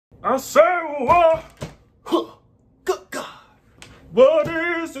I say what? Good God. What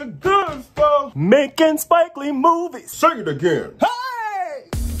is it good for? Making Spike Lee movies. Say it again. Hey!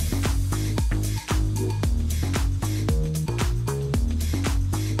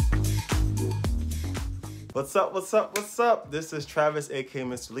 What's up, what's up, what's up? This is Travis, aka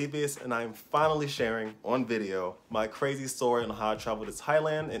Mr. Levius, and I'm finally sharing on video my crazy story on how I traveled to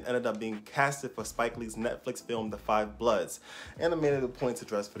Thailand and ended up being casted for Spike Lee's Netflix film, The Five Bloods, and I made it a point to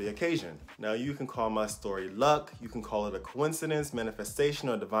dress for the occasion. Now, you can call my story luck, you can call it a coincidence, manifestation,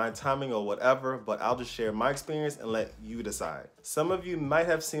 or divine timing, or whatever, but I'll just share my experience and let you decide. Some of you might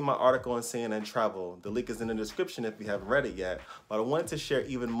have seen my article on CNN Travel. The link is in the description if you haven't read it yet, but I wanted to share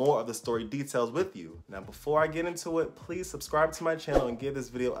even more of the story details with you. Now, before I get into it, please subscribe to my channel and give this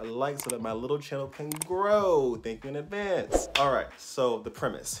video a like so that my little channel can grow. Thank you in advance. All right, so the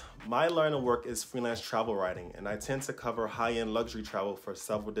premise. My line of work is freelance travel writing, and I tend to cover high-end luxury travel for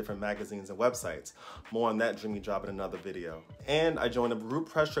several different magazines and websites. More on that dreamy job in another video. And I joined a group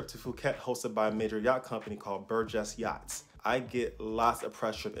press trip to Phuket hosted by a major yacht company called Burgess Yachts. I get lots of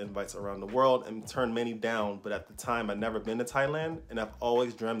press trip invites around the world and turn many down, but at the time I'd never been to Thailand, and I've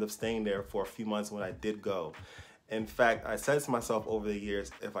always dreamed of staying there for a few months when I did go. In fact, I said to myself over the years,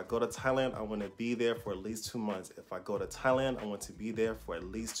 if I go to Thailand, I want to be there for at least 2 months. If I go to Thailand, I want to be there for at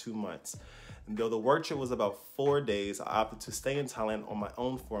least 2 months. And though the work trip was about 4 days, I opted to stay in Thailand on my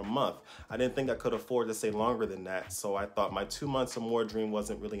own for a month. I didn't think I could afford to stay longer than that, so I thought my 2 months or more dream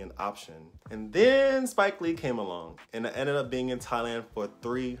wasn't really an option. And then Spike Lee came along, and I ended up being in Thailand for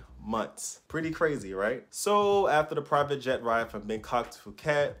 3 months. Pretty crazy, right? So after the private jet ride from Bangkok to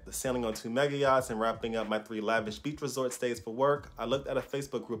Phuket, the sailing on 2 mega yachts, and wrapping up my 3 lavish beach resort stays for work, I looked at a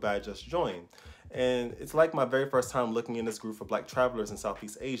Facebook group I had just joined. And it's like my very first time looking in this group for black travelers in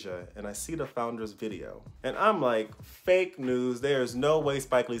Southeast Asia, and I see the founder's video. And I'm like, fake news, there's no way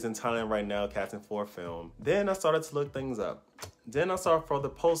Spike Lee's in Thailand right now casting for a film. Then I started to look things up. Then I saw further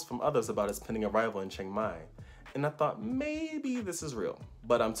posts from others about his pending arrival in Chiang Mai. And I thought, maybe this is real.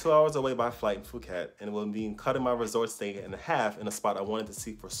 But I'm 2 hours away by flight in Phuket, and will be cutting my resort stay in half in a spot I wanted to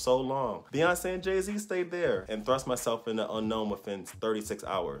see for so long. Beyonce and Jay-Z stayed there, and thrust myself in the unknown within 36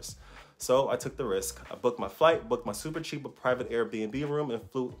 hours. So I took the risk. I booked my flight, booked my super cheap private Airbnb room, and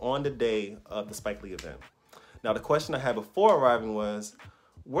flew on the day of the Spike Lee event. Now, the question I had before arriving was,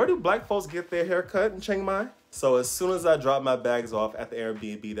 where do black folks get their hair cut in Chiang Mai? So as soon as I dropped my bags off at the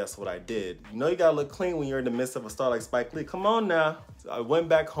Airbnb, that's what I did. You know you gotta look clean when you're in the midst of a star like Spike Lee. Come on now. So I went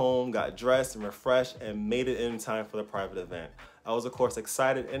back home, got dressed and refreshed, and made it in time for the private event. I was, of course,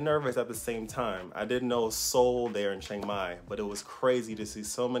 excited and nervous at the same time. I didn't know a soul there in Chiang Mai, but it was crazy to see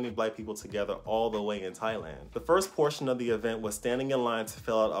so many black people together all the way in Thailand. The first portion of the event was standing in line to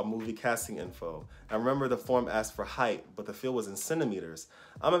fill out our movie casting info. I remember the form asked for height, but the field was in centimeters.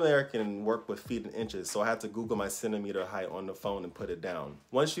 I'm American and work with feet and inches, so I had to Google my centimeter height on the phone and put it down.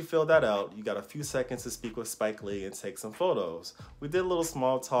 Once you fill that out, you got a few seconds to speak with Spike Lee and take some photos. We did a little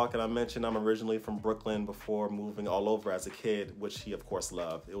small talk, and I mentioned I'm originally from Brooklyn before moving all over as a kid, which he of course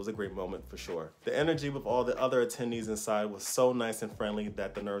loved. It was a great moment for sure. The energy with all the other attendees inside was so nice and friendly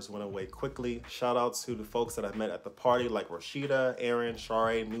that the nerves went away quickly. Shout out to the folks that I met at the party like Rashida, Aaron,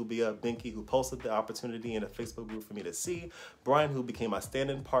 Shari, Nubia, Binky, who posted the opportunity in a Facebook group for me to see, Brian, who became my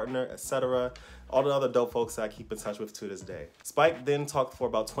stand-in partner, etc. All the other dope folks that I keep in touch with to this day. Spike then talked for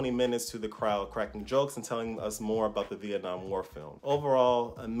about 20 minutes to the crowd, cracking jokes and telling us more about the Vietnam War film.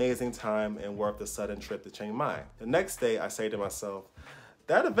 Overall, amazing time and worth the sudden trip to Chiang Mai. The next day, I say to myself,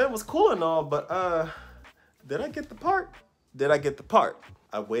 that event was cool and all, but did I get the part? Did I get the part?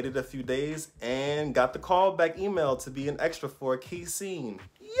 I waited a few days and got the callback email to be an extra for a key scene.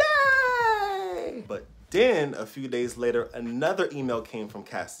 Yay! But then, a few days later, another email came from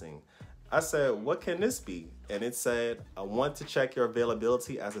casting. I said, what can this be? And it said, I want to check your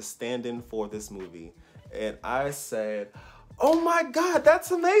availability as a stand-in for this movie. And I said, oh my God,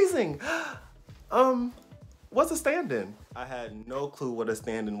 that's amazing. What's a stand-in? I had no clue what a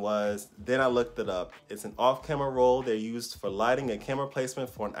stand-in was. Then I looked it up. It's an off-camera role. They're used for lighting and camera placement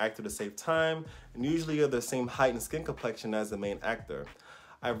for an actor to save time, and usually are the same height and skin complexion as the main actor.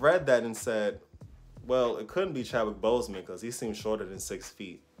 I read that and said, well, it couldn't be Chadwick Boseman because he seems shorter than 6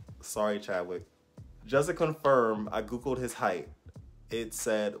 feet. Sorry, Chadwick. Just to confirm, I Googled his height. It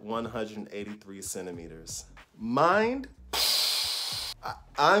said 183 centimeters. Mind?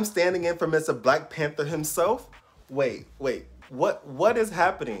 I'm standing in for Mr. Black Panther himself? Wait, what is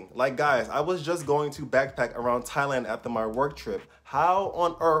happening? Like, guys, I was just going to backpack around Thailand after my work trip. How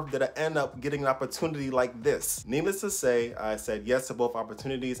on earth did I end up getting an opportunity like this? Needless to say, I said yes to both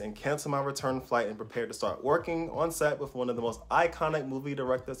opportunities and canceled my return flight and prepared to start working on set with one of the most iconic movie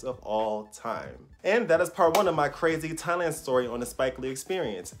directors of all time. And that is part 1 of my crazy Thailand story on the Spike Lee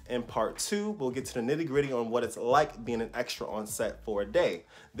experience. In part 2, we'll get to the nitty-gritty on what it's like being an extra on set for a day.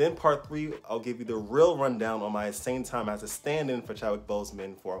 Then part 3, I'll give you the real rundown on my insane time as a stand-in for Chadwick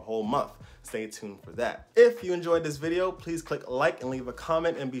Boseman for a whole month. Stay tuned for that. If you enjoyed this video, please click like and leave a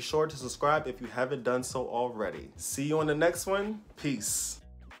comment, and be sure to subscribe if you haven't done so already. See you on the next one. Peace.